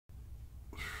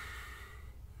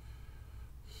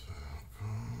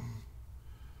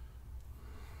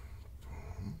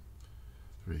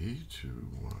3, 2,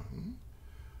 1.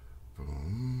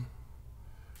 Boom.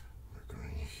 We're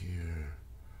going here.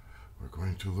 We're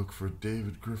going to look for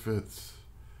David Griffiths.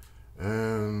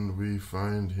 And we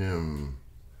find him.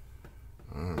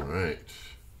 All right.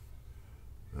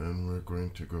 And we're going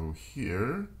to go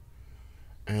here.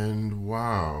 And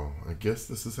wow, I guess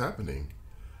this is happening.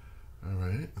 All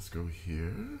right, let's go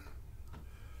here.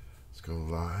 Let's go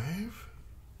live.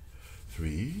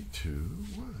 3, 2,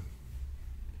 1.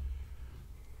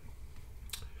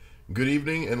 Good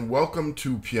evening and welcome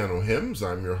to Piano Hymns.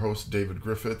 I'm your host, David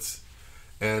Griffiths,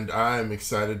 and I'm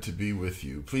excited to be with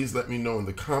you. Please let me know in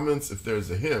the comments if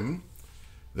there's a hymn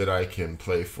that I can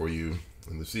play for you.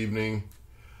 And this evening,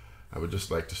 I would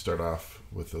just like to start off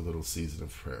with a little season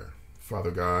of prayer.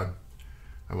 Father God,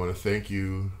 I want to thank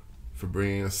you for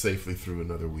bringing us safely through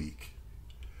another week.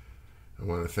 I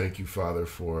want to thank you, Father,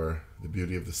 for the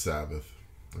beauty of the Sabbath.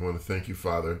 I want to thank you,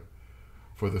 Father,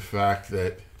 for the fact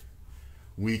that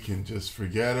we can just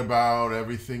forget about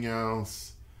everything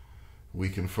else. We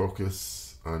can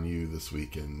focus on you this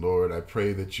weekend. Lord, I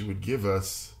pray that you would give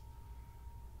us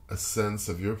a sense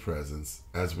of your presence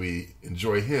as we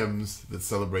enjoy hymns that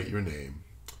celebrate your name.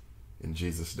 In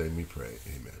Jesus' name we pray.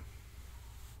 Amen.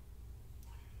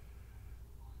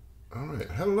 All right.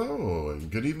 Hello and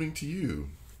good evening to you.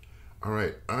 All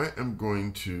right. I am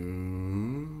going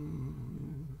to...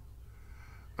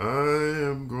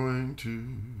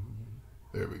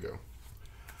 There we go.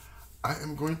 I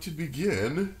am going to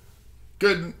begin.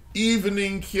 Good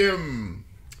evening, Kim.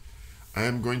 I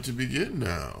am going to begin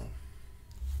now.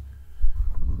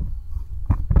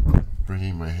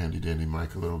 Bringing my handy dandy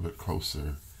mic a little bit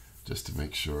closer just to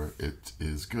make sure it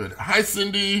is good. Hi,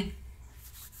 Cindy.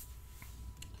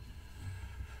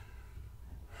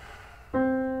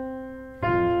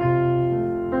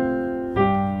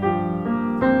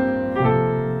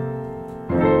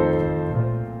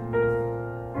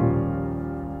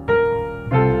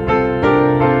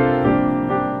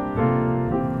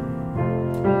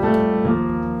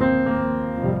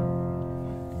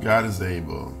 God is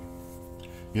able.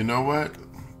 You know what?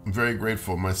 I'm very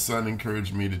grateful. My son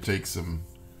encouraged me to take some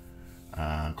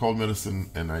cold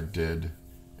medicine, and I did,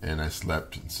 and I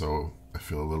slept, and so I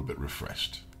feel a little bit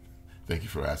refreshed. Thank you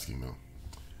for asking, though.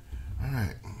 All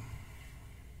right.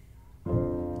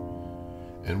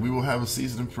 And we will have a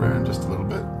season of prayer in just a little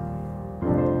bit.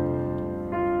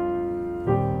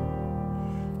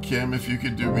 Kim, if you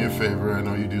could do me a favor, I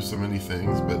know you do so many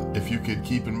things, but if you could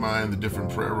keep in mind the different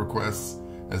prayer requests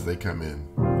as they come in.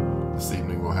 This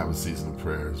evening we'll have a season of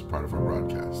prayer as part of our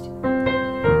broadcast.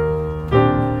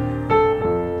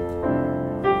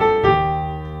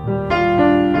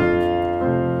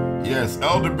 Yes,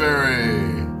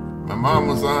 elderberry. My mom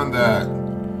was on that.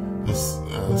 This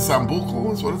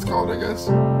sambuco is what it's called, I guess.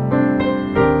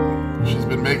 She's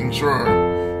been making sure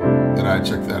that I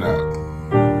check that out.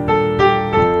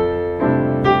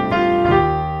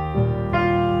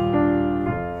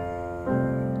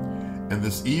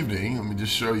 This evening, let me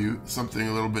just show you something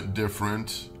a little bit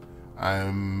different.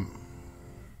 I'm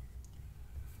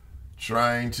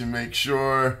trying to make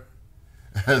sure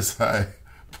as I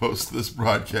post this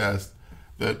broadcast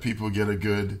that people get a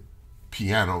good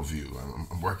piano view.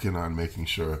 I'm working on making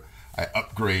sure I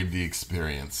upgrade the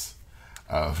experience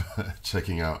of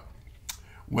checking out.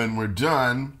 When we're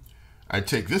done, I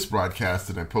take this broadcast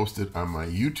and I post it on my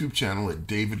YouTube channel at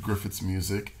David Griffiths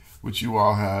Music, which you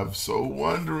all have so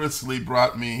wondrously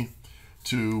brought me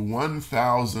to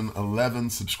 1,011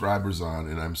 subscribers on,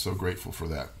 and I'm so grateful for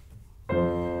that.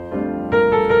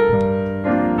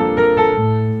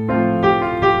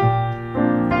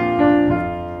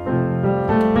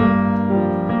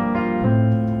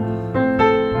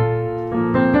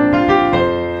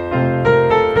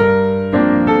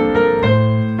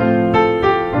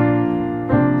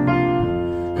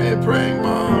 Hey, praying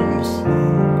moms.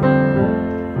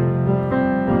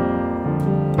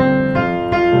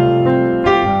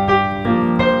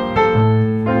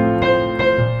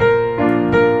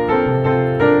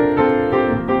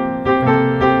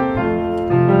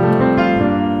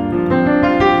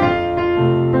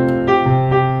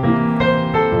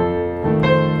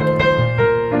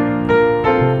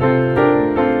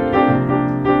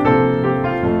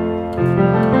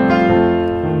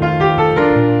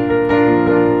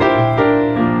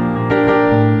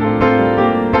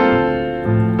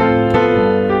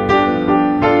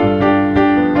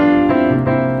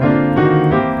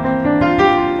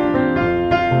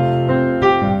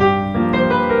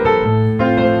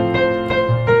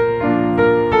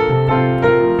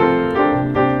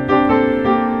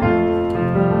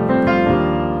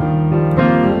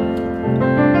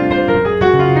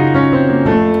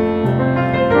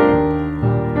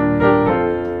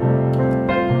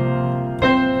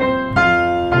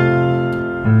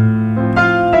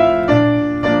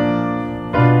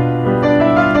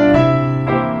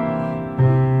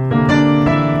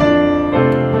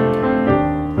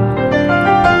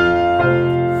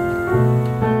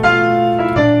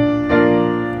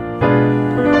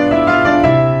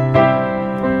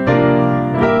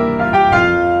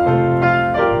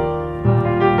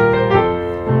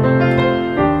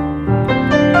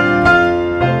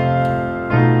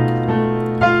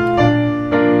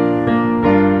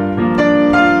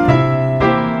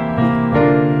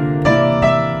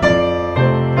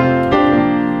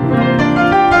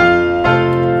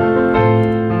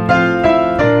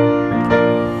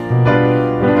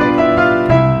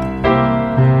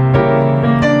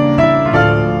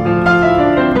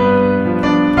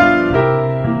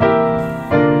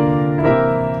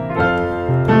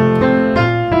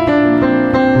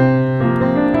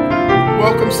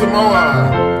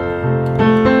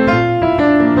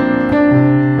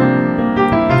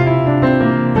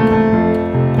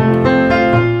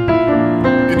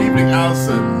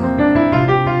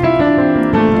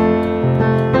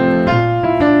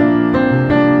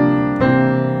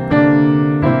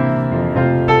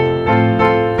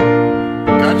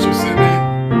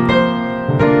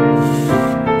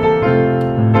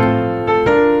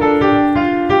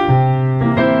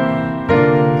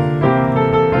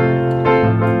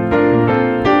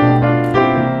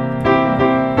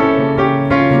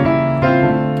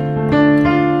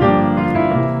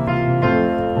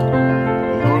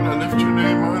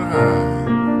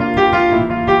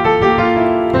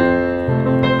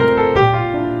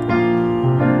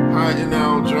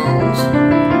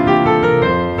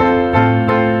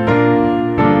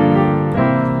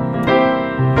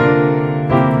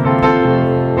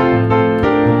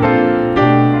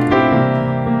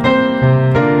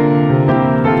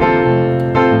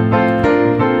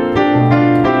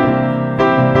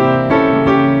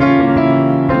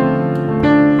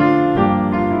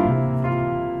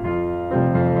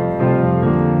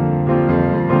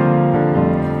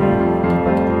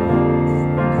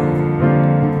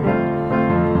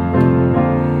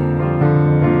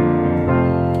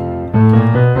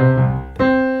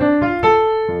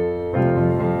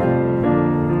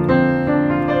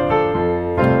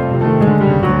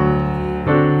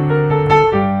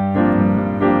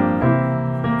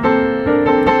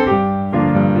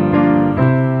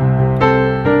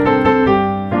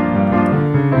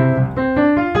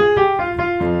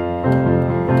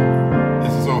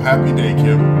 Happy day,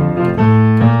 Kim.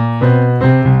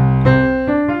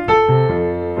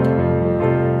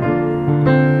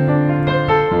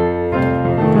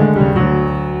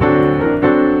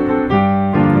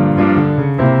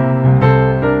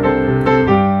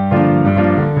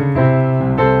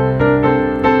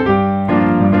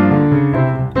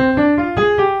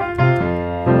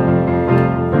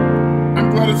 I'm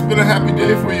glad it's been a happy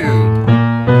day for you.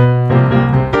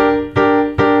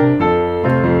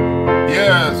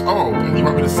 Oh, and you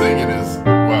want me to sing it as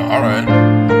well? All right.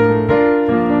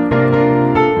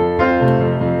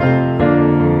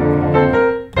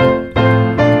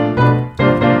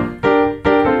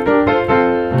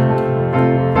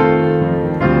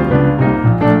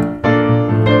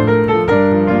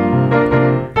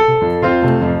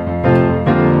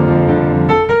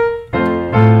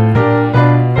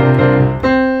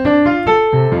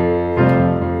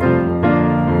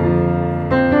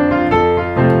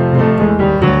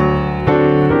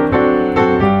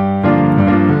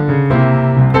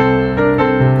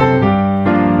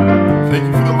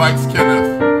 Likes,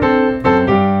 Kenneth.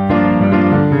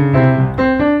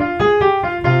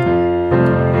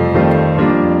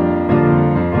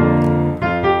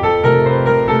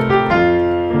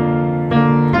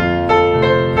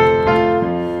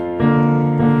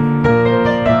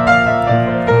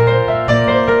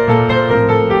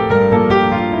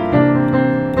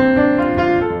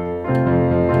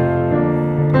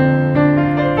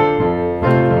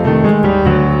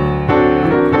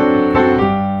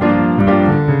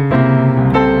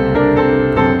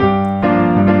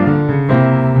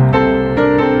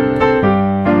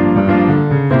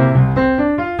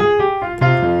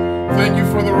 Thank you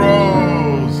for the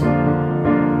rose.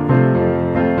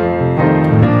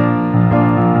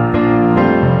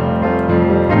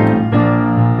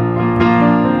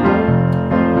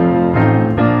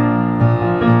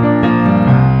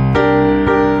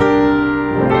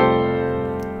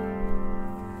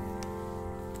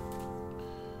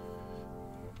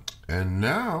 And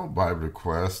now, by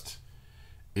request,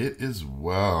 it is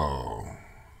well.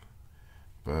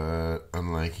 But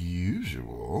unlike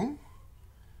usual,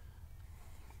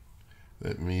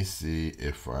 let me see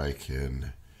if I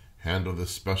can handle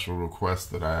this special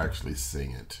request that I actually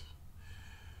sing it.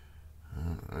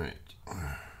 All right.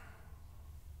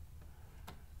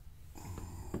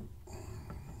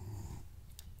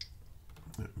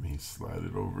 Let me slide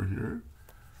it over here.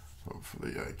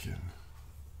 Hopefully I can.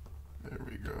 There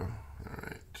we go. All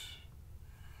right.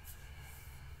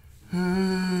 Okay.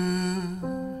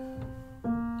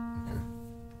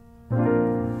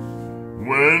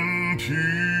 When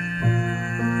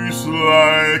peace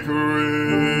like a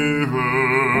river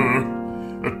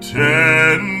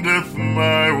attendeth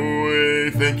my way.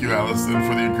 Thank you, Allison,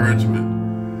 for the encouragement.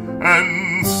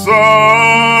 And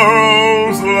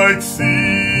sorrows like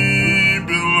sea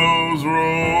billows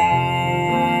roll.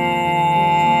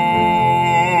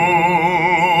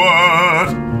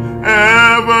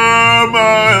 Whatever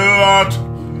my lot,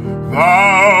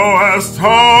 thou hast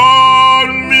taught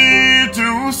me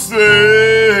to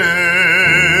say,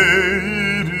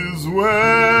 it is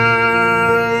well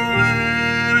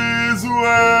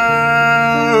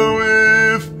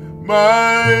with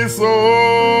my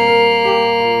soul.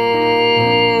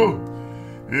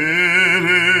 It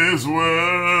is well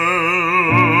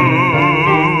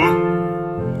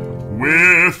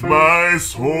with my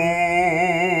soul.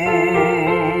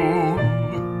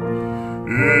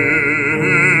 It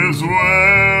is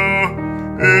well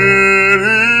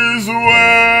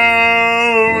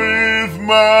with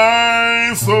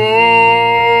my soul.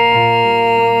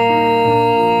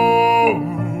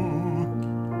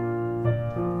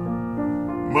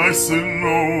 My sin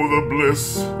know the bliss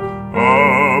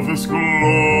of this glorious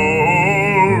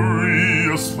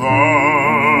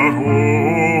thought.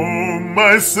 Oh,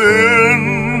 my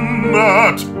sin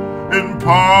not in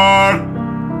part,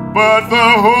 but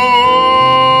the whole.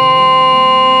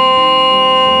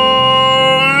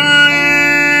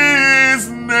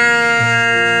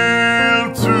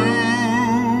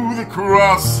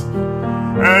 Cross,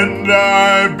 and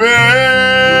I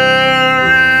bear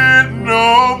it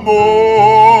no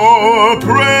more.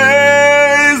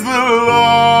 Praise the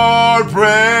Lord,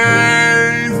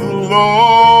 praise the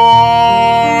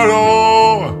Lord,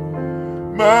 oh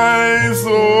my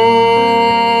soul.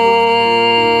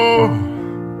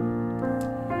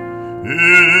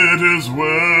 It is well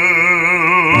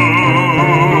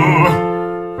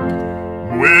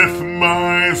with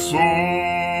my soul.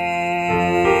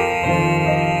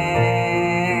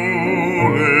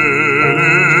 It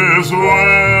is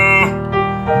well.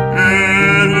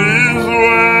 It is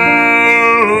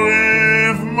well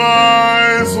with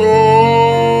my soul.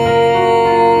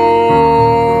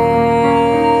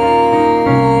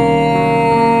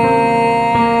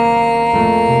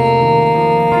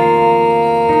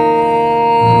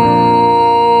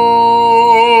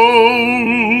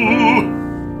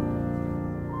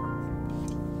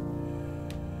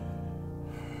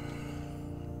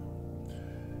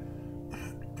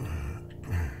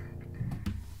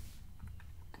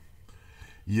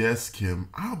 Yes, Kim,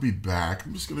 I'll be back.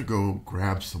 I'm just going to go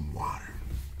grab some water.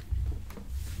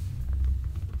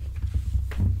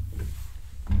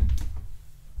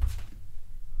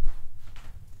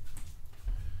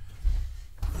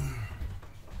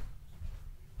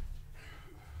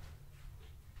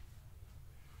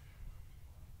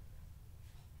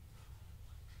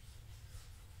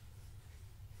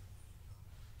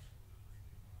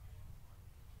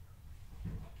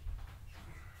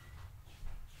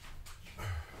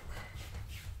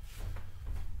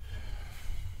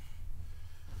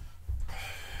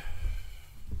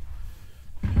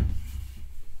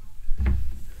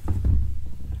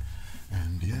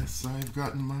 Yes, I've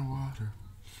gotten my water.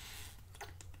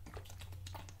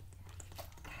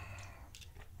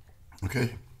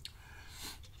 Okay.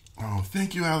 Oh,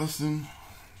 thank you, Allison.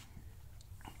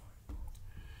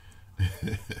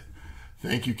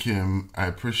 Thank you, Kim. I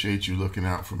appreciate you looking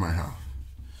out for my health.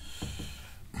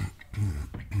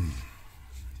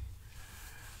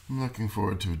 I'm looking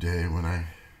forward to a day when I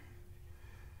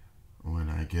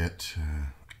get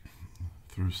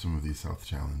through some of these health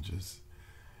challenges.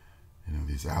 You know,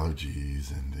 these allergies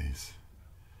and these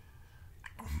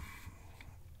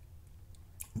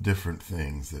different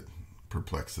things that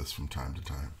perplex us from time to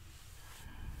time.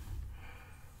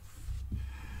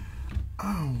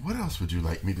 Oh, what else would you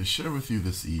like me to share with you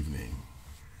this evening?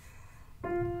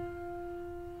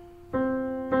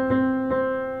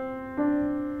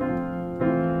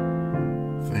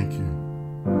 Thank you.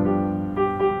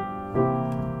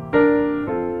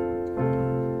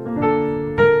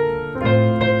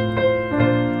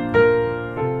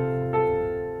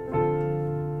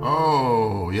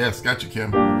 Yes, got you,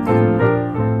 Kim.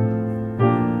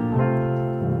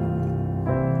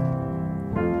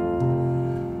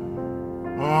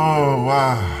 Oh,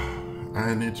 wow.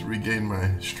 I need to regain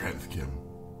my strength, Kim.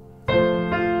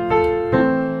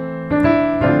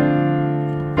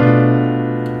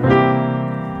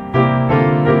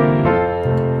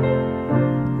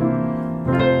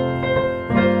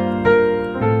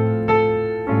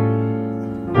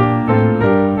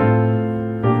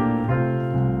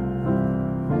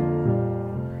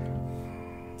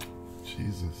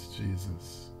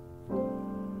 Jesus.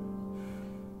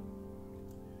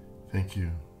 Thank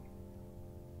you.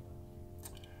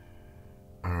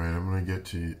 All right, I'm going to get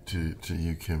to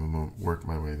you, Kim. I'm going to work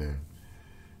my way there.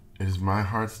 It is my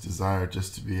heart's desire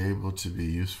just to be able to be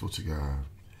useful to God.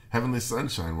 Heavenly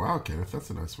sunshine. Wow, Kenneth, that's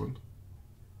a nice one.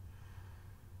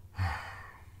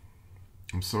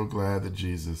 I'm so glad that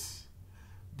Jesus'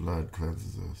 blood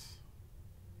cleanses us.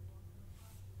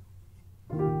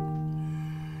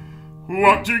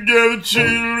 Walk together,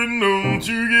 children, don't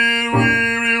you get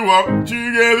weary. Walk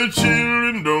together,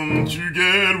 children, don't you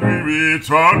get weary.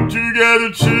 Talk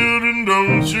together, children,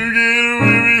 don't you get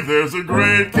weary. There's a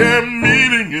great camp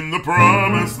meeting in the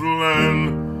promised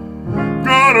land.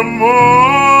 Gonna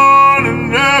mourn and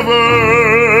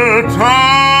never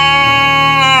tire.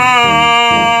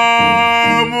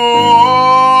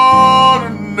 Mourn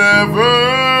and never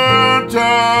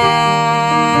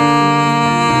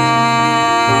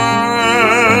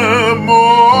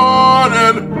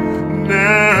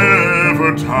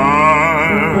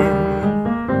tire.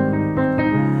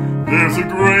 There's a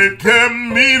great camp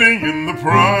meeting in the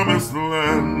promised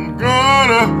land.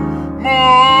 Gonna mourn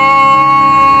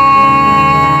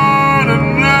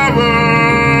and never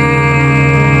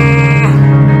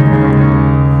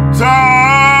tire.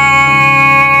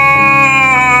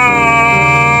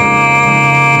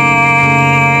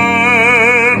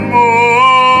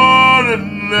 Mourn and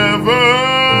never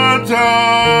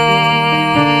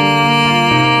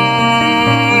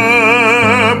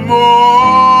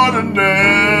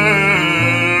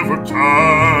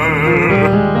tire.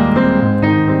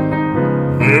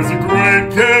 There's a great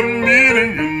camp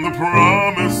meeting in the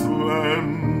promised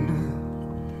land.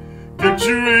 Get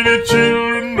you ready,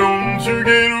 children, don't you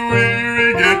get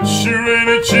weary. Get you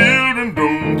ready, children,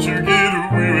 don't you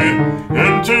get weary.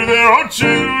 Enter there, our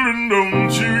children. children,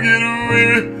 don't you get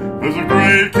weary. There's a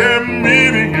great camp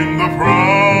meeting in the promised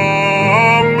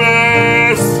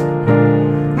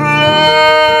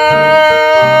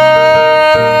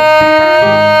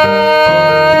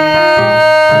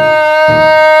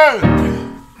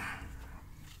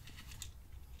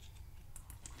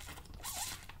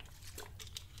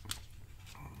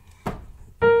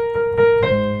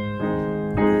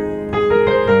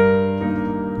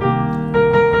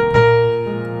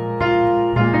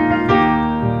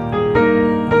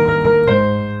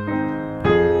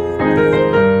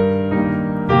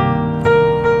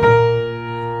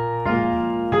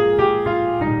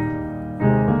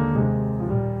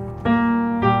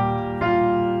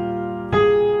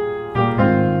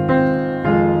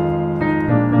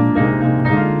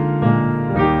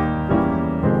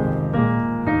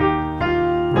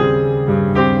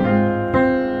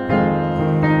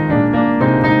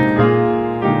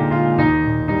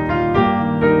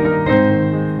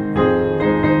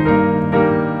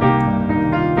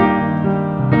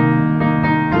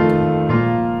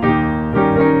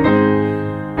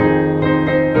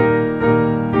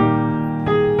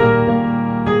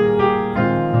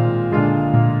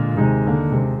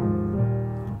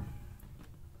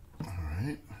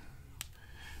land.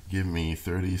 Give me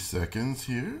 30 seconds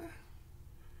here.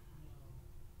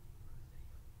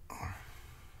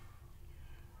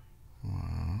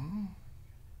 Wow.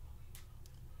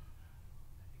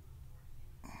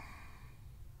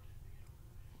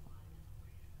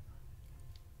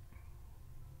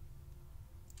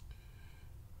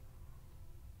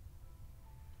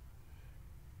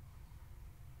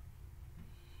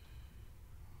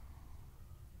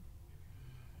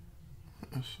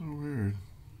 That's so weird.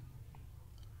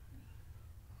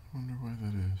 I wonder why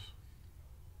that is.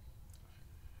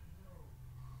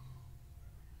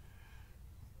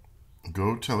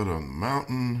 Go tell it on the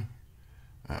mountain.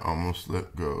 I almost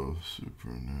let go.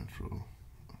 Supernatural.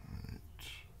 All right.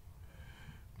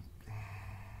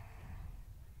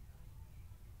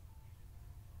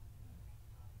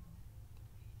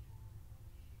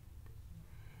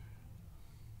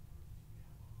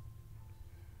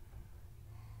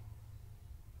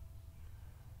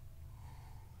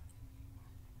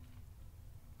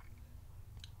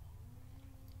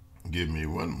 Give me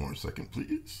one more second,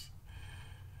 please.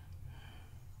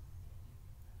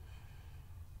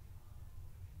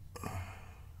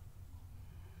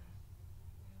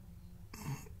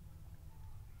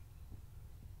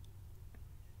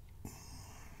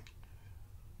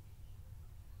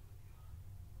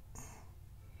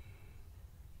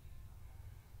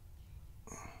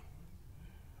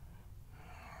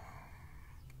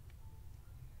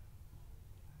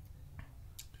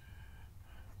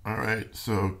 All right,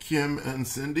 so Kim and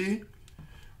Cindy,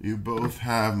 you both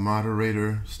have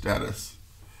moderator status.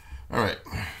 All right,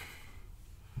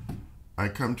 I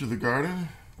come to the garden.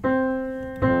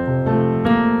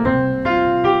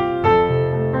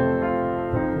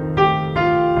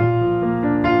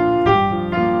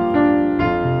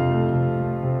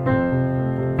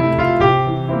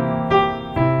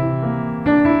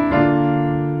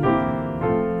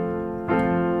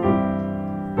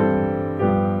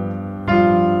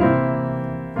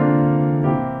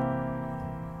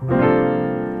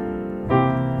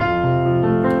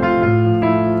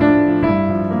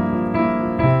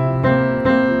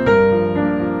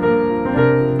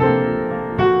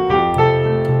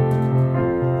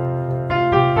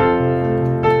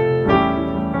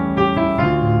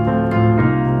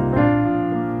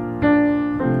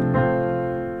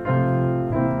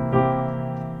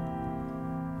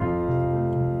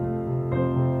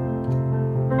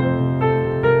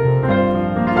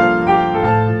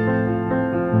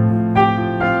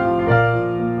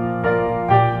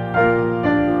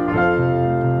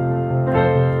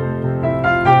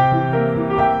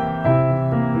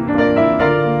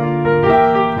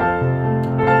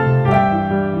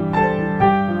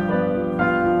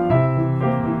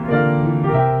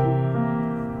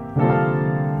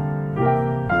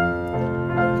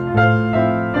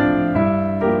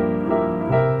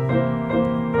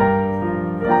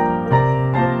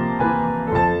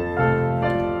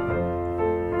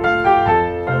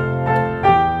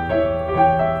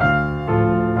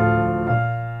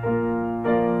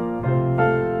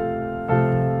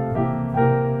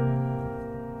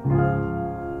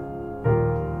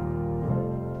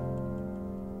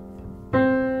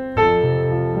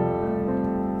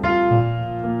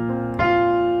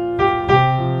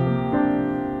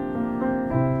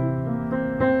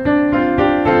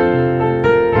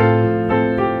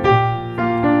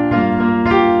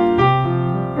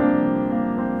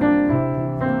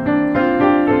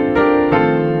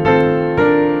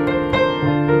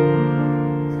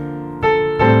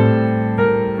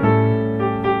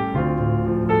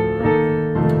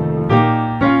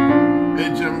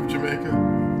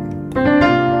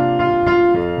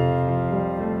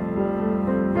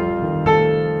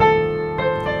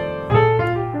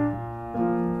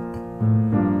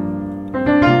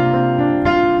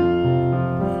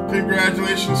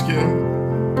 Congratulations, Kim.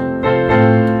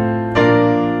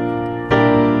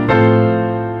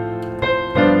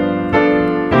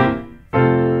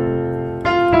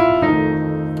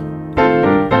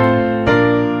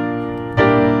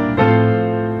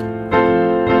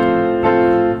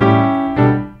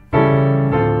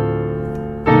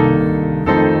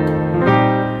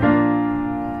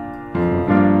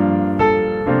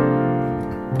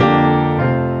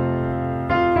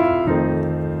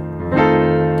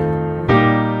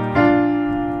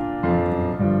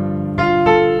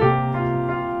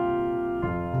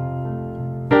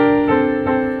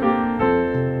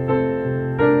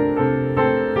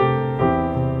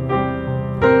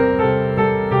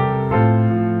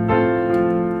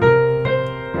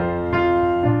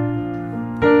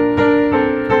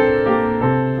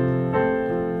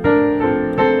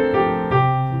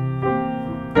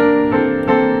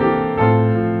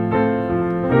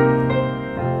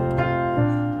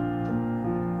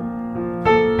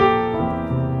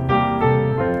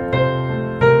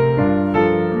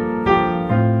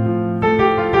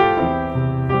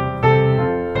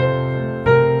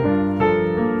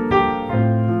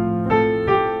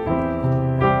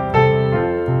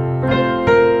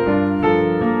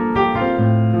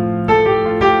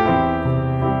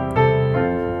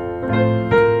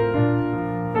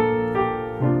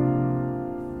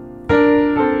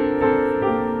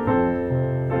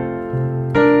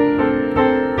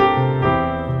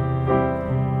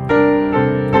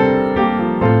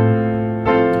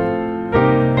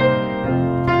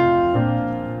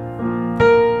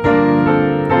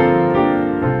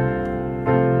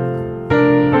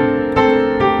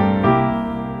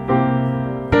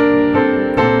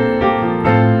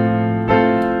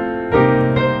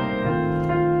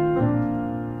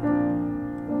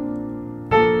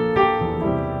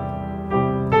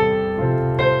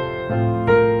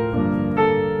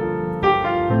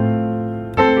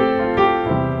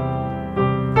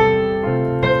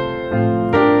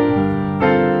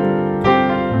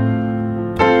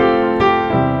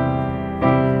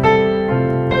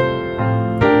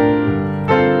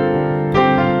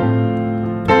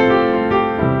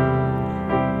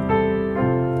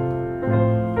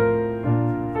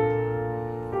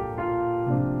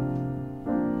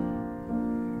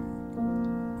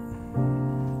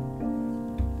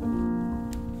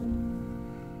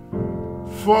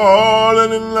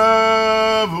 Falling in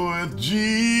love with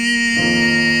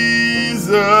Jesus,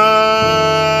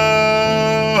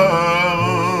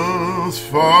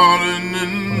 falling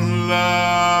in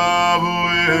love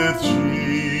with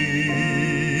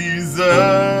Jesus,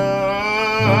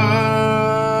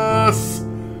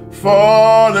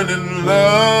 falling in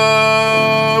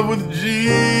love with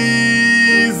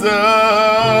Jesus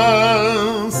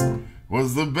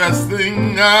was the best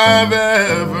thing I've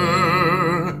ever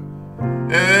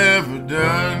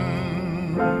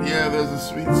done. Yeah, there's a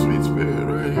sweet, sweet spirit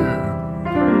right here.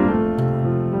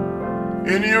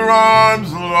 In your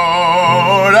arms,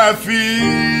 Lord, I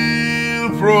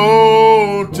feel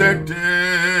protected.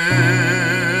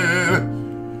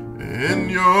 In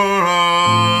your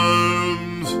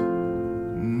arms,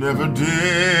 never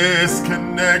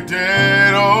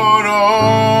disconnected. Oh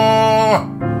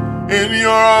no, in your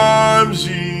arms,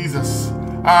 Jesus,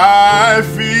 I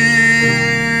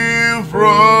feel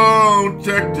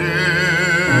protected.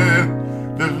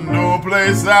 There's no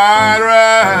place I'd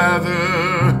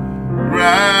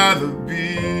rather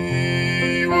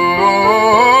be. Oh,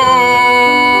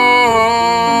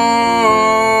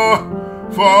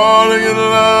 falling in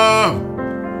love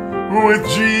with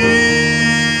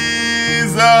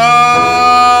Jesus.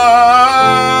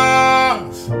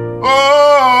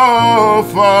 Oh,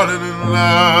 falling in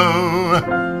love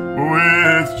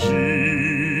with Jesus.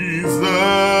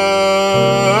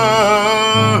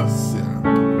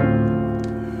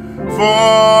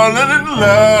 Falling in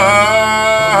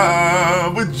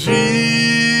love with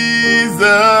Jesus.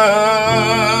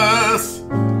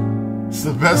 It's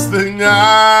the best thing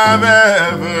I've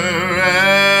ever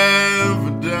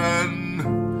done.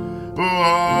 Oh,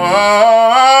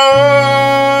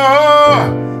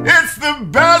 it's the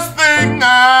best thing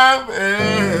I've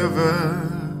ever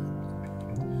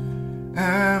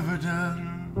done.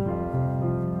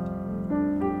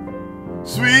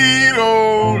 Sweet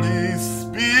Holy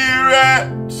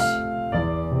Spirit,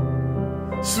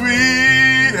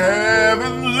 sweet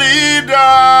heavenly dove,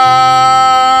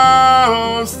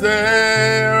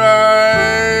 stay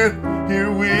right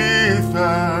here with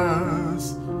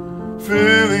us,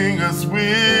 filling us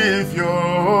with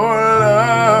your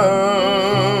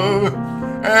love.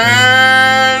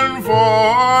 And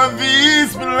for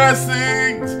these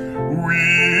blessings we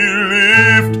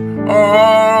lift our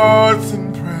hearts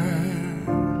in prayer.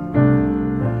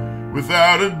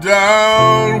 without a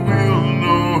doubt we'll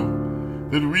know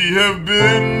that we have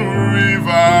been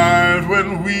revived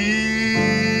when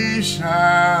we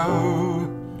shall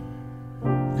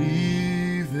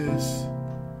leave this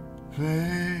place.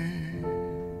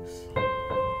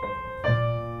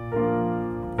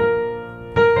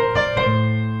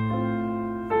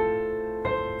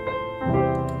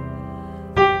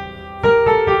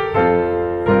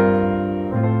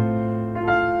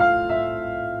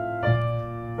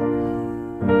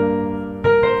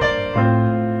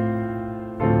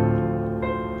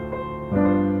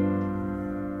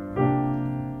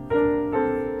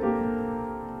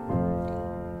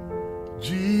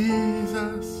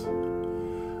 Jesus,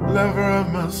 lover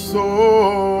of my soul,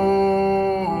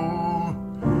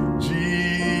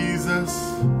 Jesus,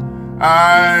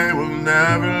 I will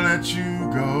never let you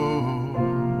go.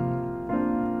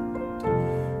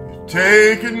 You've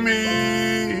taken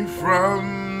me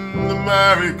from the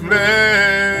miry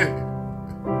clay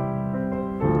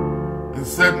and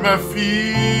set my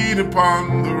feet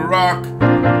upon the rock,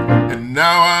 and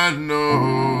now I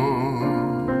know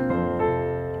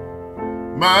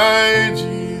my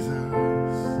Jesus,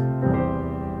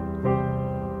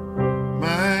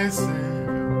 my Savior.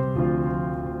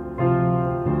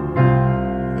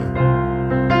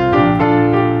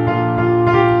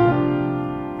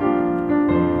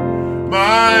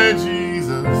 My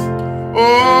Jesus,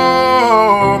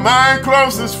 oh, my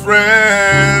closest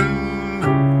friend,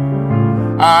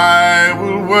 I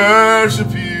will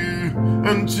worship you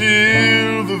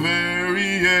until the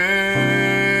very end.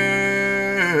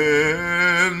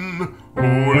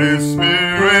 Holy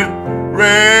Spirit,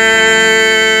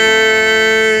 rain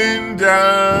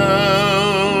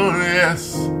down,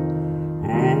 yes,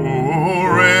 oh,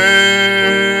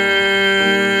 rain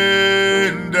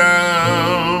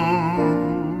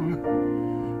down,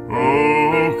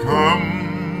 oh,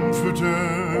 comforter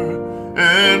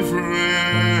and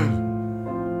friend,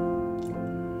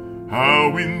 how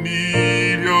we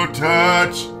need your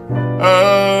touch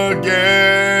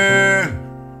again.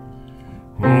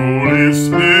 Holy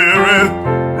Spirit,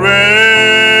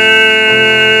 rain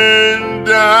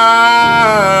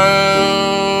down,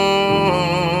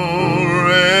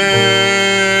 rain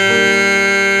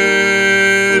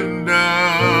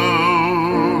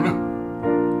down.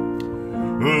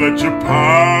 Let your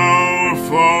power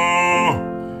fall,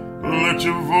 let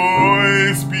your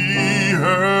voice be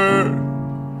heard.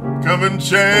 Come and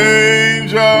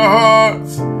change our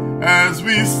hearts as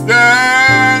we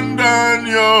stand on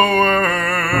your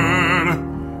word.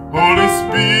 Holy Spirit,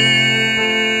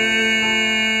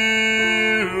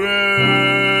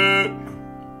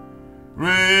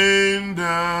 rain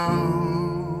down.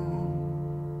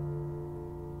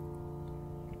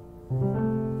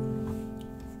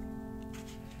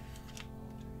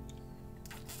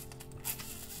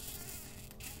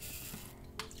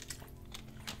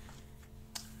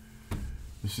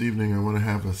 This evening I want to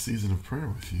have a season of prayer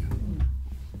with you.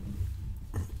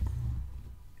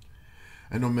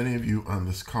 I know many of you on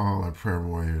this call are prayer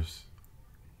warriors.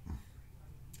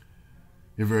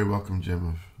 You're very welcome, Jim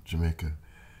of Jamaica.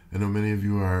 I know many of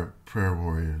you are prayer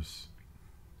warriors,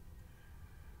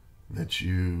 that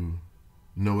you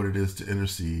know what it is to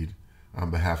intercede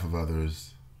on behalf of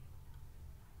others.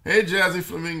 Hey, Jazzy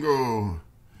Flamingo.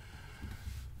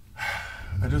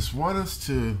 I just want us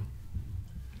to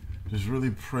just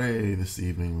really pray this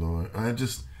evening, Lord. I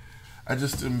just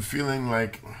am feeling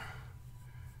like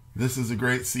this is a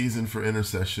great season for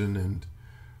intercession, and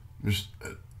there's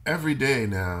every day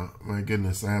now, my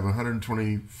goodness, I have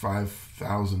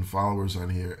 125,000 followers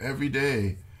on here. Every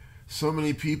day, so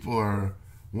many people are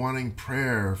wanting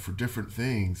prayer for different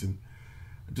things, and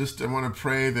I want to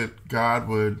pray that God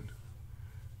would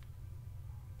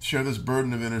share this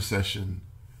burden of intercession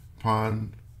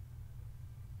upon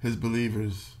his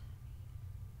believers.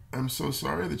 I'm so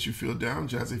sorry that you feel down,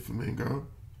 Jazzy Flamingo.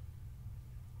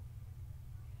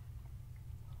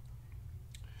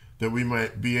 That we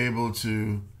might be able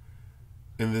to,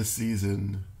 in this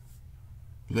season,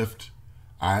 lift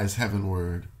eyes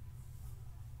heavenward.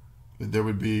 That there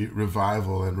would be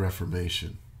revival and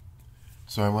reformation.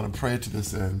 So I want to pray to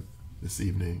this end this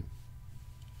evening.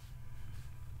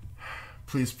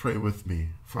 Please pray with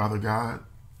me. Father God,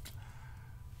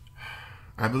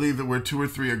 I believe that where 2 or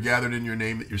 3 are gathered in your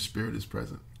name, that your Spirit is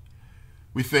present.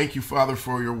 We thank you, Father,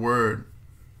 for your word.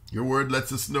 Your word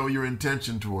lets us know your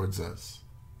intention towards us.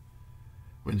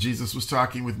 When Jesus was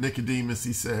talking with Nicodemus,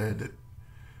 he said that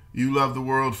you love the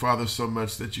world, Father, so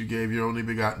much that you gave your only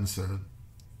begotten Son,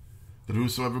 that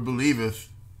whosoever believeth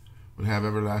would have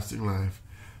everlasting life.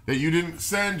 That you didn't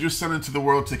send your Son into the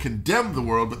world to condemn the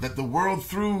world, but that the world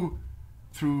through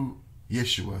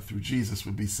Yeshua, through Jesus,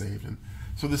 would be saved. And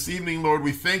so this evening, Lord,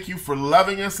 we thank you for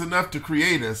loving us enough to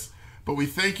create us, but we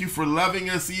thank you for loving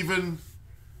us even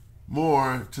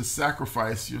more to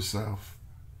sacrifice yourself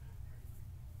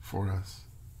for us.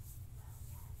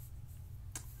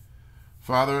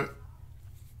 Father,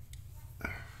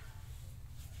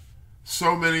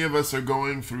 so many of us are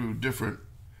going through different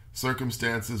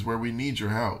circumstances where we need your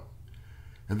help.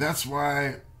 And that's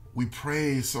why we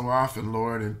pray so often,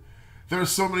 Lord. And there are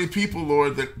so many people,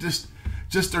 Lord, that just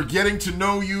are getting to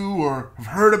know you or have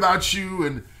heard about you,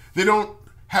 and they don't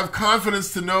have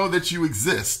confidence to know that you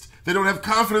exist. They don't have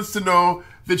confidence to know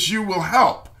that you will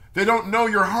help. They don't know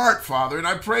your heart, Father. And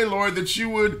I pray, Lord, that you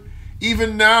would,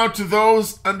 even now to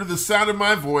those under the sound of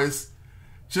my voice,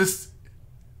 just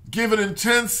give an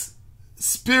intense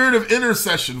spirit of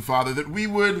intercession, Father, that we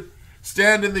would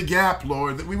stand in the gap,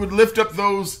 Lord, that we would lift up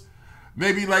those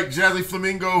maybe like Jazzy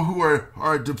Flamingo who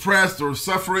are depressed or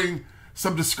suffering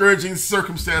some discouraging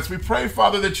circumstance. We pray,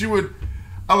 Father, that you would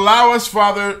allow us,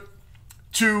 Father,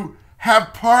 to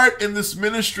have part in this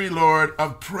ministry, Lord,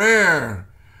 of prayer,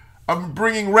 of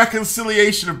bringing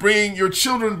reconciliation, of bringing your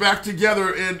children back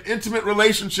together in intimate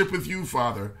relationship with you,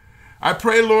 Father. I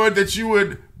pray, Lord, that you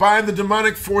would bind the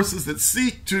demonic forces that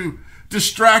seek to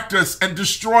distract us and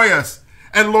destroy us.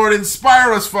 And Lord,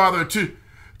 inspire us, Father, to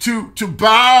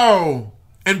bow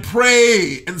and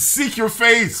pray and seek your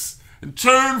face and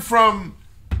turn from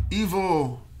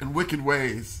evil and wicked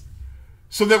ways,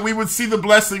 so that we would see the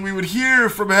blessing, we would hear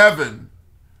from heaven,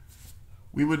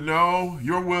 we would know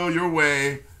your will, your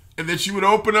way, and that you would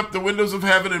open up the windows of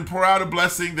heaven and pour out a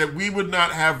blessing that we would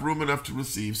not have room enough to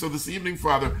receive. So this evening,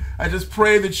 Father, I just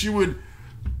pray that you would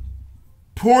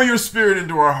pour your Spirit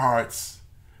into our hearts.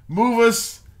 Move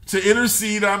us to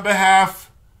intercede on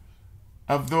behalf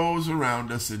of those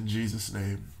around us. In Jesus'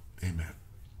 name, amen.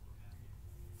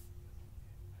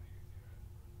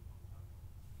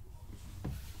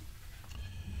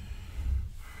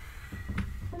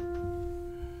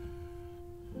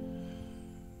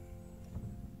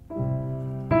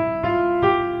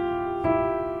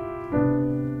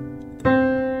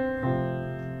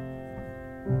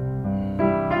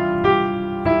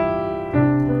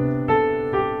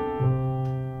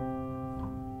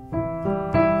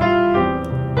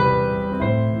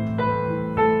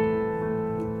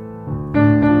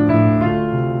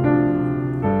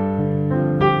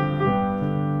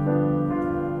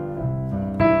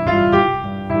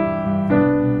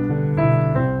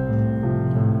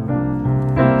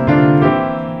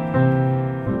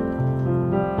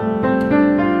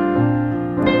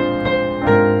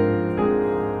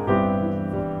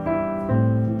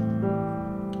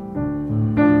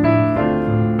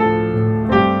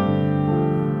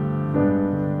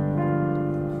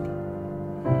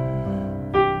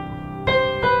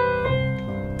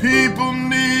 People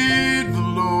need the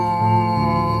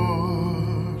Lord.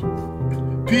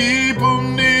 People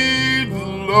need the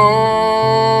Lord.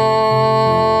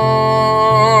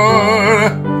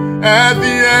 At the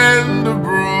end of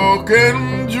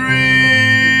broken dreams,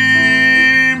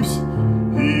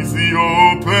 He's the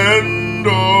open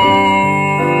door.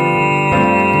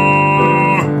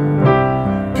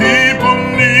 People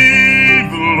need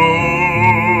the Lord.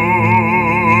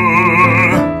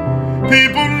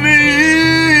 People need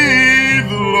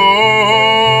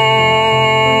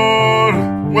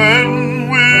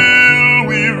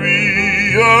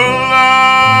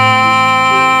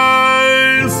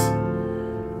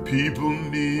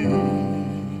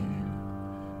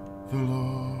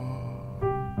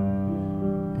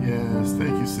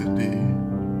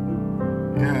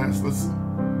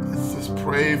Let's just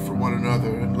pray for one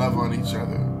another and love on each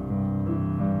other.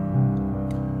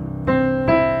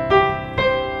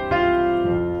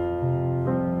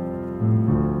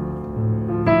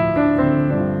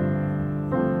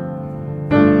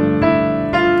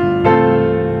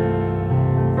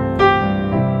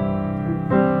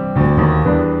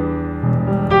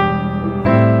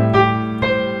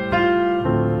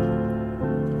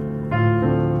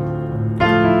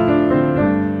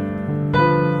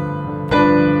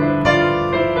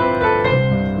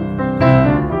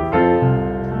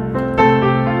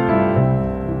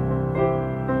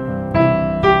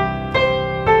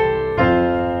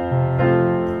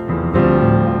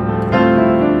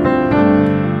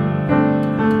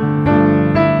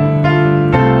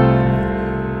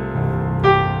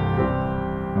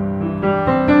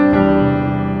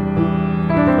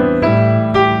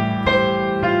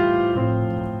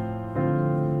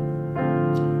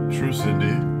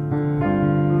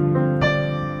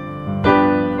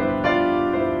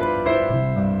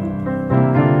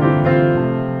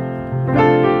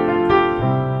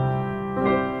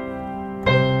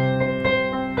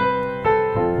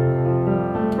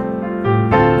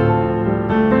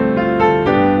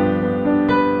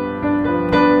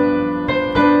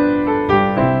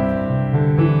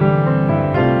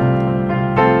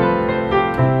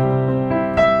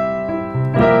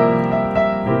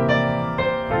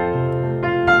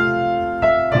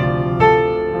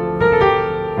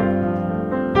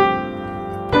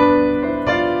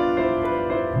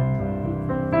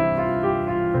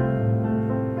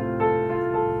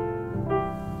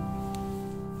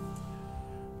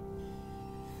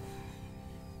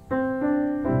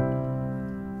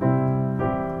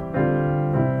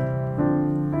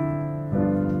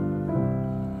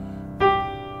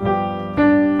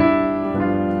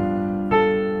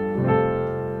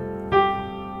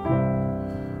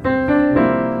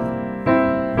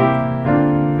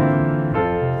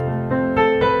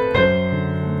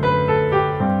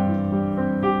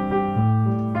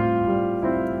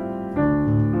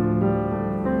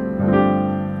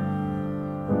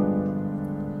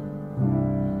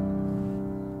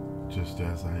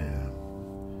 as I am.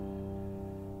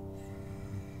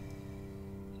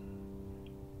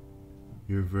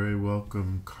 You're very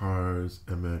welcome, Cars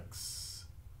MX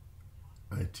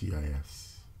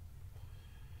ITIS.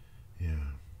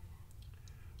 Yeah.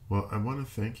 Well, I want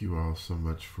to thank you all so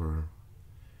much for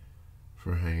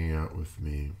hanging out with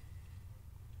me.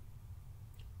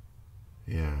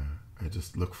 Yeah, I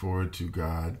just look forward to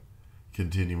God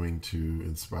continuing to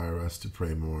inspire us to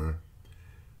pray more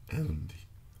and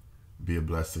be a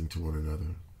blessing to one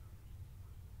another.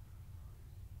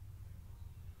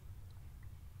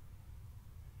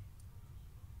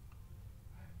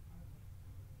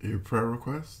 Your prayer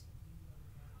request?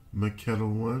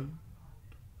 McKettle 1.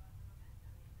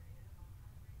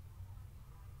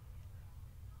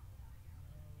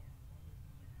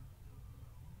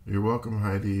 You're welcome,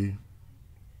 Heidi,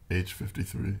 age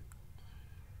 53.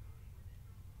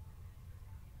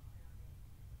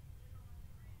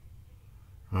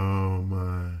 Oh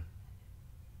my.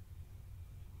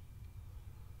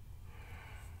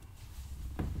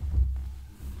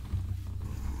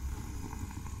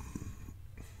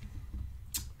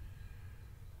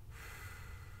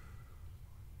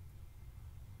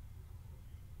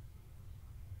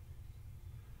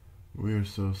 We are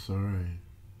so sorry.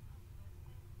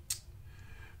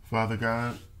 Father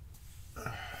God,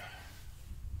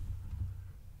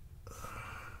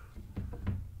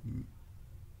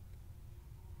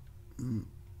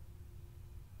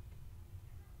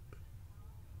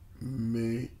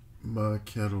 may my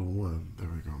kettle one. There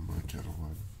we go, my kettle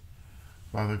one.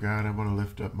 Father God, I want to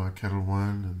lift up my kettle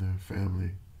one and their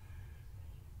family.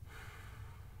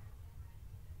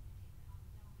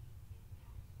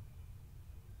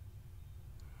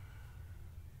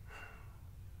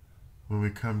 When we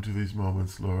come to these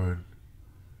moments, Lord,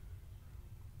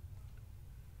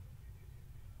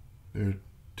 they're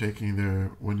taking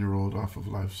their 1-year-old off of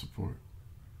life support.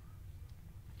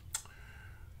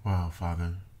 Wow,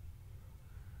 Father.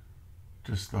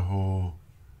 Just the whole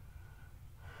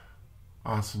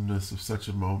awesomeness of such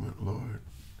a moment, Lord.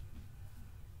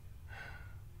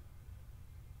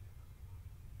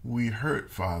 We hurt,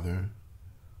 Father,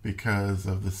 because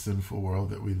of the sinful world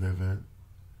that we live in.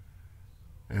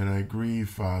 And I grieve,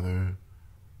 Father,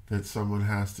 that someone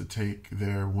has to take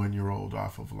their 1-year-old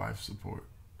off of life support.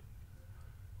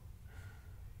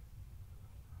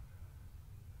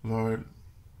 Lord,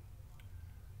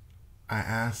 I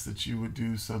ask that you would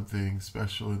do something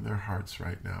special in their hearts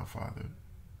right now, Father.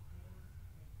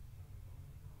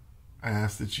 I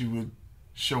ask that you would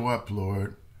show up,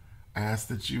 Lord. I ask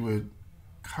that you would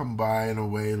come by in a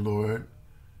way, Lord,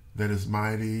 that is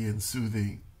mighty and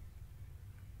soothing.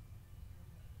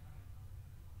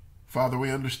 Father,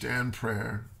 we understand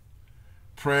prayer.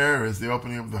 Prayer is the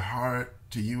opening of the heart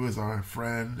to you as our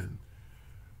friend, and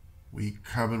we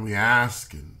come and we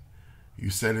ask, and you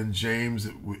said in James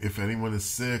that if anyone is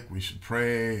sick, we should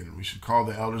pray, and we should call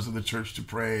the elders of the church to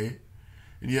pray.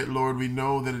 And yet, Lord, we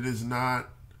know that it is not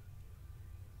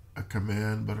a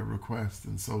command, but a request.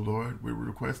 And so, Lord, we're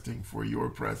requesting for your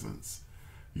presence,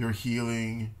 your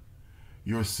healing,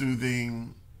 your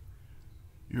soothing,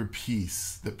 your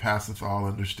peace that passeth all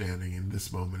understanding in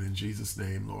this moment. In Jesus'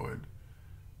 name, Lord.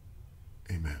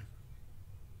 Amen.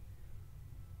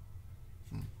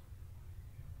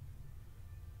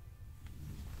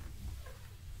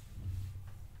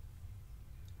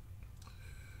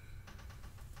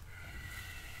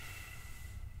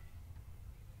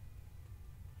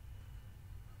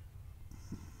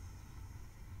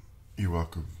 You're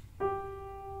welcome.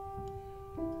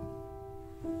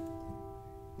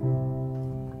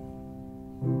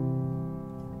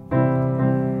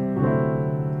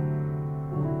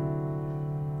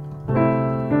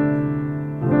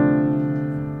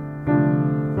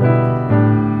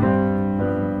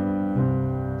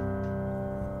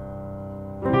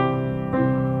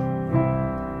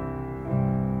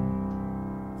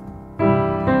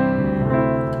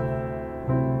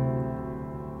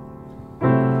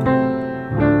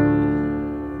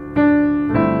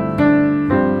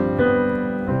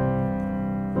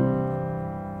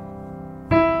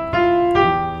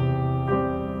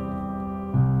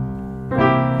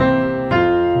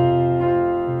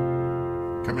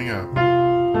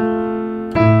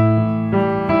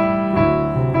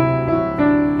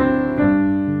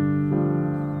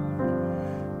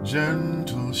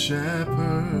 Gentle shepherd,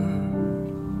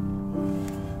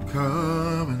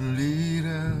 come and lead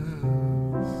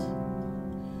us,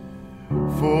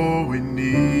 for we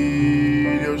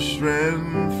need your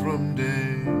strength from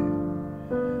day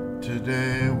to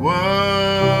day.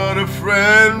 What a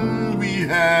friend we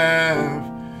have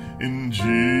in Jesus.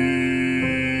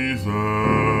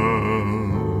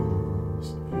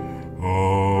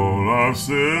 our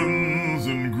sins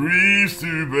and griefs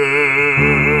to bear.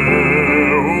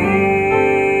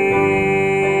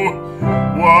 Oh,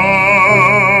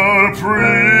 what a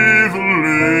privilege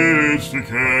to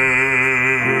carry,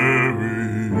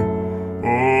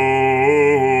 oh,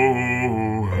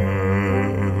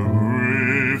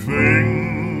 everything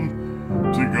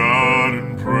to God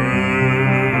in prayer.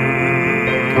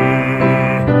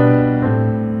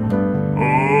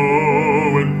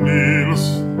 Oh, and needless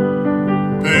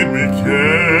pain we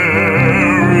carry.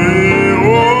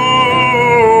 Oh,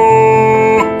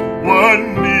 what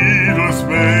needless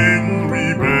pain we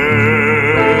bear.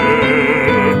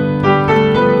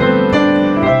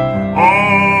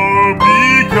 All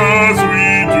because we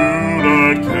do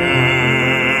not carry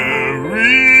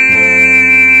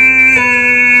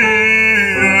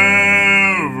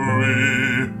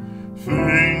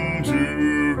everything to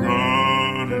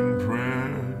God in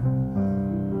prayer.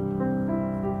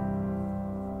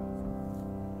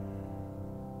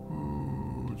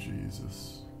 Oh, Jesus.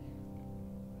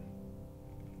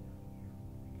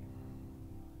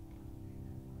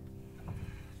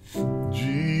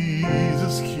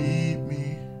 Jesus, keep me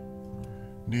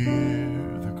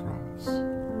near the cross.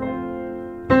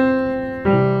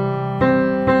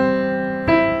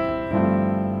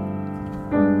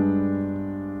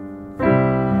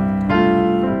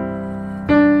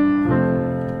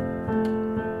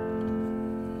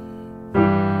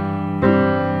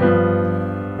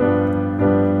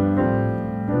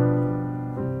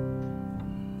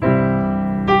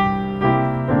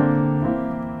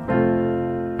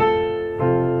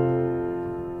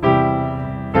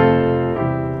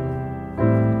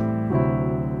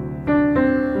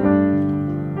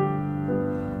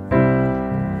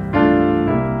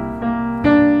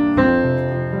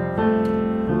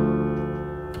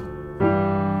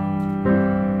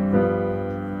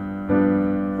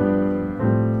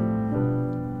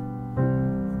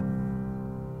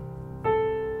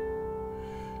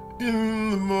 In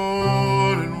the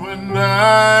morning when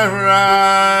I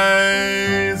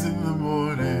rise, in the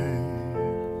morning,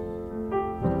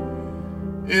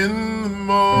 in the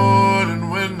morning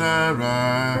when I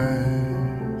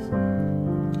rise,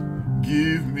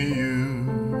 give me you.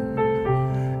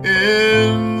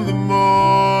 In the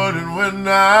morning when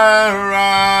I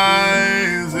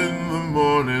rise, in the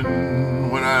morning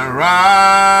when I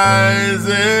rise,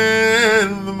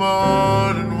 in the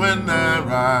morning when I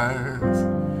rise,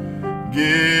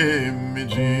 give me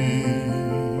Jesus.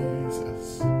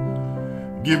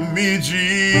 Give me Jesus.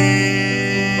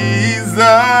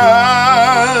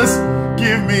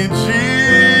 Give me Jesus.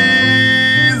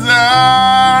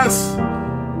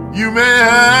 You may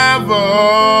have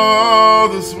all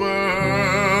this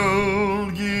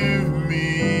world. Give me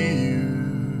you.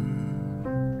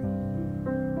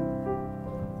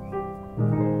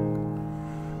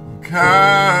 I'm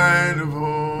kind of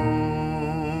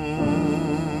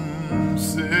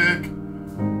homesick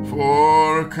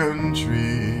for a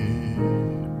country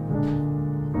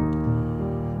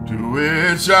to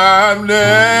which I've never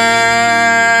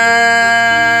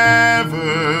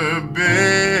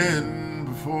been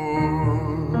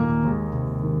before.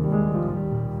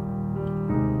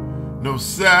 No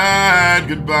sad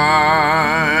goodbyes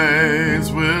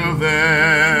will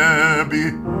there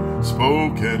be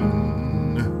spoken,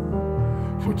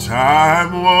 for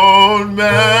time won't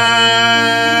matter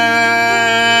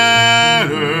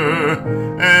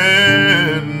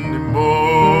anymore.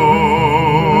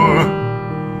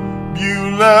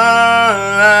 Beulah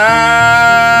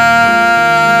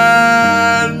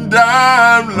land,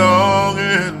 I'm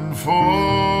longing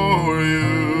for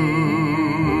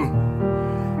you,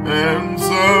 and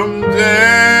someday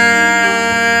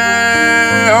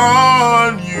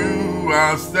on you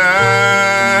I'll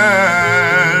stand.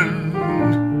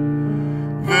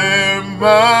 They're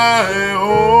my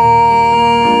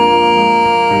own.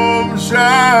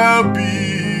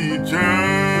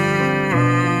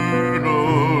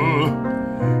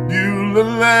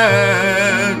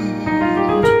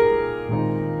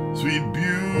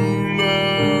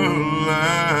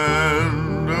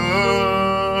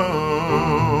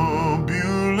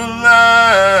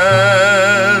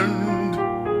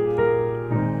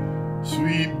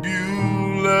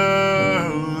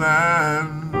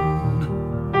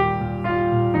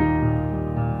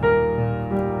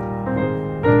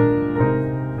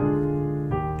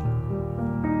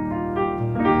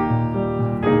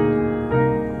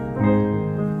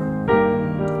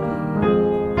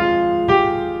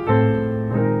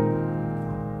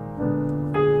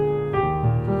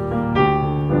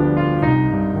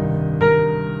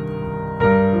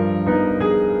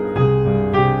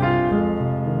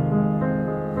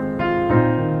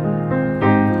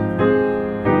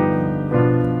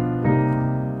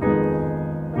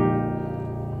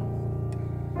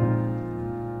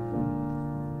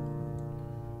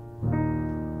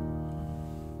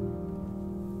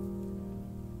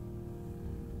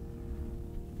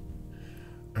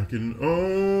 can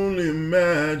only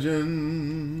imagine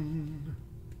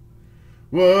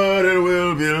what it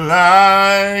will be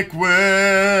like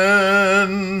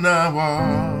when I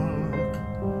walk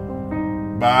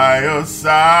by your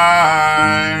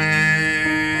side.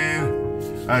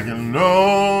 I can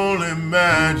only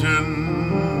imagine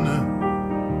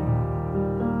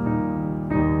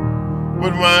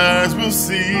what my eyes will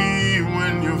see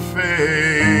when your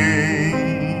face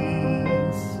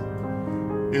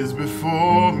is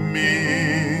before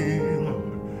me,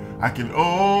 Lord. I can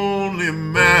only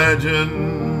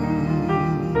imagine.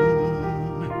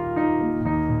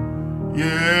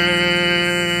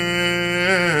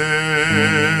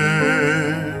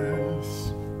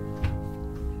 Yes.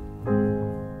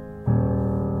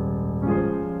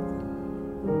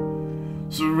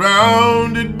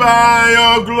 Surrounded by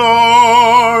your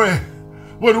glory,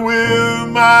 what will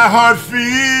my heart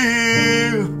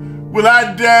feel? Will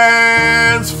I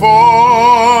dance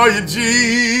for you,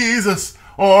 Jesus,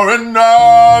 or in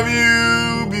awe of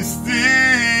you be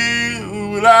still?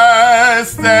 Will I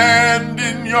stand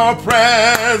in your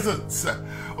presence,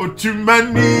 or to my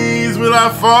knees will I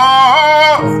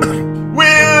fall?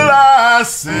 Will I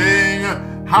sing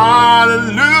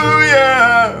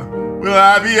hallelujah? Will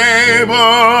I be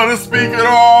able to speak at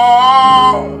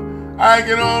all? I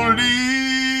can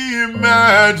only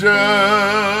imagine.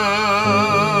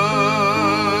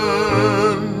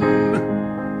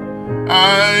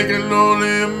 I can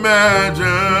only imagine.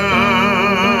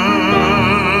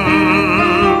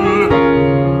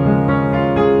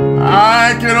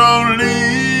 I can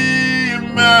only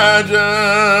imagine.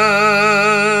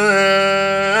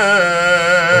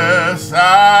 Yes,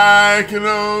 I can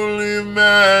only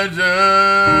imagine.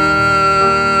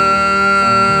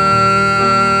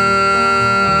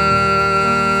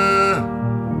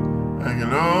 I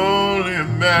can only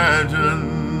imagine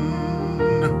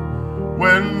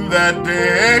when that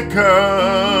day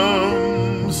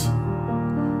comes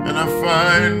and I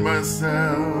find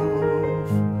myself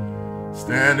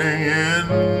standing in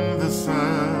the sun.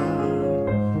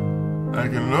 I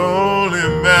can only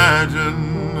imagine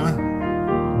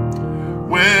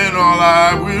when all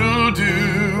I will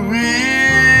do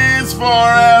is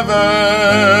forever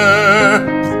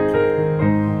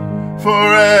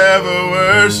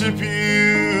worship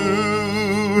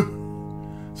you,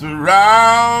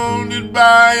 surrounded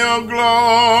by your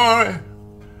glory.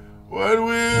 What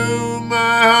will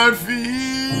my heart feel?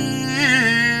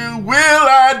 Will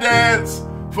I dance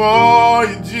for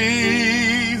you,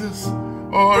 Jesus,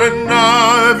 or in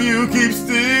awe of you keep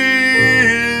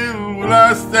still? Will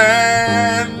I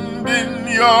stand in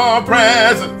your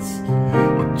presence,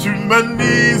 or to my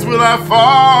knees will I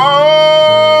fall?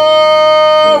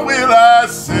 Will I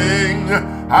sing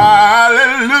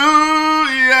hallelujah?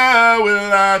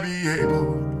 Will I be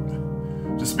able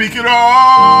to speak it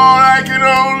all? I can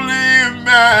only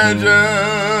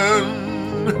imagine.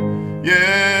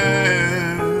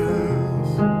 Yes.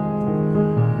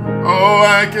 Oh,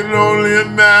 I can only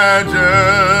imagine.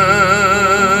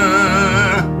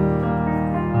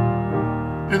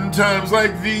 In times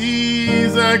like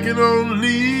these, I can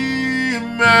only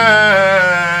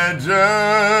imagine.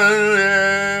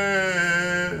 Yeah.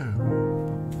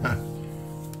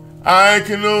 I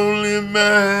can only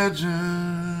imagine.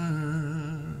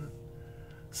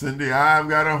 Cindy, I've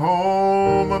got a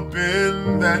home up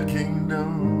in that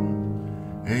kingdom.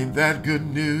 Ain't that good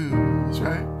news,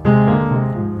 right?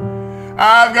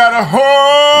 I've got a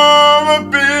home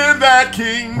up in that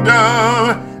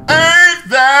kingdom. Ain't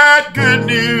that good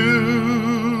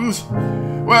news?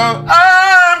 Well,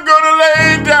 I'm gonna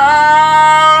lay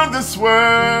down this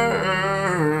world,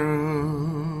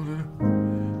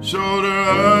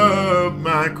 shoulder up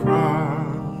my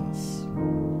cross,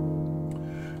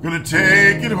 gonna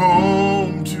take it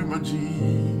home to my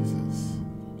Jesus.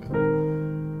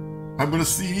 I'm gonna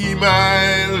see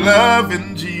my love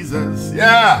in Jesus.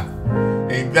 Yeah,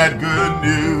 ain't that good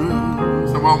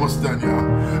news? I'm almost done, y'all.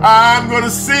 I'm gonna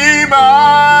see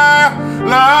my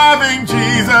loving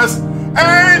Jesus.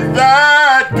 Ain't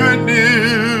that good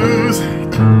news?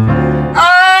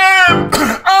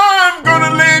 I'm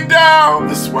gonna lay down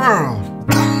this world.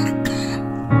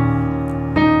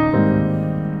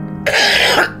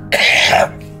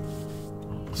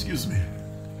 Excuse me.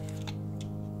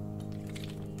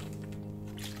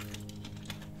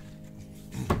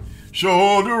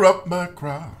 Shoulder up my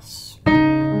cross,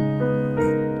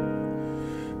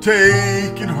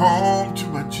 take it home to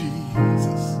my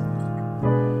Jesus.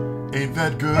 Ain't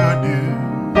that good news?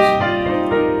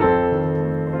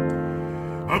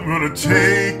 I'm gonna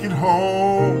take it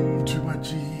home to my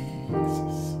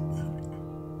Jesus.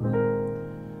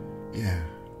 Yeah.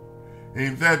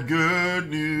 Ain't that good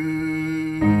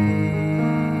news?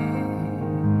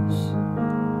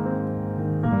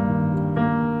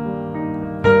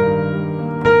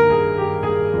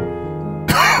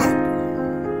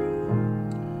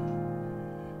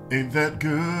 Ain't that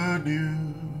good news?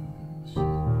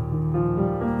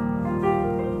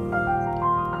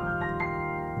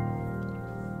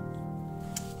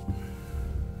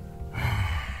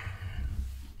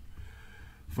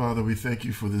 Father, we thank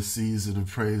you for this season of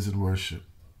praise and worship,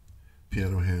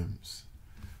 piano hymns.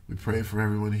 We pray for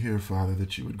everyone here, Father,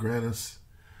 that you would grant us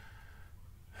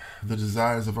the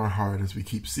desires of our heart as we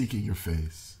keep seeking your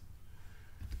face,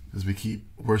 as we keep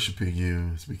worshiping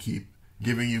you, as we keep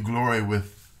giving you glory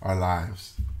with our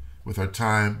lives, with our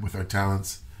time, with our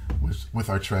talents, with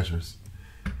our treasures.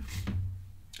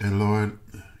 And Lord,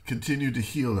 continue to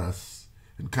heal us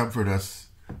and comfort us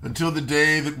until the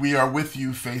day that we are with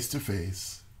you face to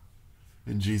face.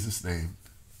 In Jesus' name,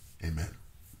 amen.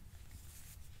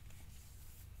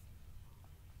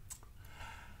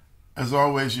 As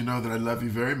always, you know that I love you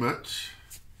very much,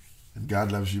 and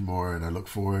God loves you more, and I look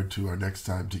forward to our next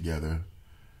time together.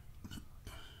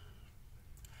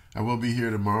 I will be here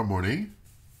tomorrow morning,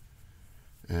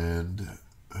 and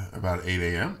about 8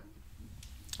 a.m.,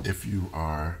 if you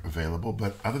are available.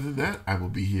 But other than that, I will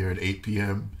be here at 8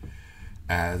 p.m.,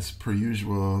 as per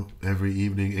usual, every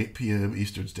evening, 8 p.m.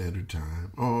 Eastern Standard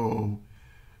Time. Oh,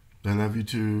 I love you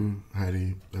too,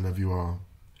 Heidi. I love you all.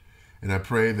 And I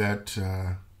pray that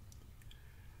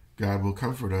God will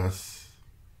comfort us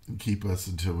and keep us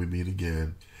until we meet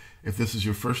again. If this is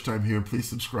your first time here, please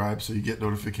subscribe so you get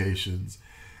notifications.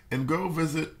 And go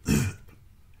visit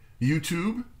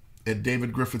YouTube at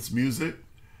David Griffiths Music.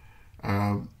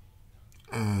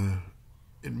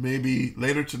 It may be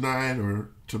later tonight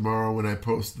or tomorrow when I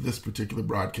post this particular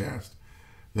broadcast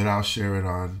that I'll share it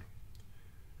on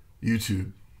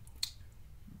YouTube.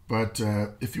 But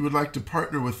if you would like to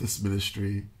partner with this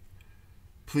ministry,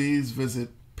 please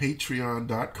visit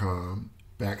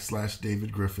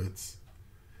patreon.com/David Griffiths.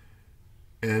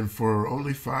 And for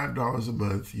only $5 a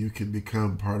month, you can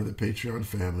become part of the Patreon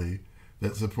family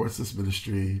that supports this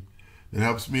ministry, that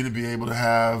helps me to be able to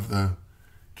have the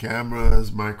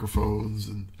cameras, microphones,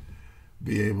 and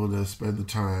be able to spend the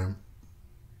time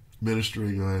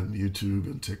ministering on YouTube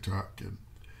and TikTok. And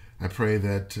I pray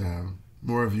that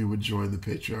more of you would join the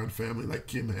Patreon family like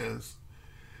Kim has.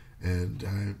 And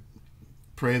I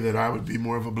pray that I would be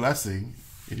more of a blessing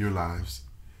in your lives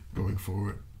going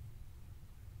forward.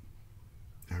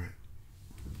 All right.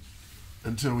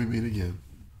 Until we meet again,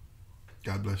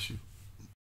 God bless you.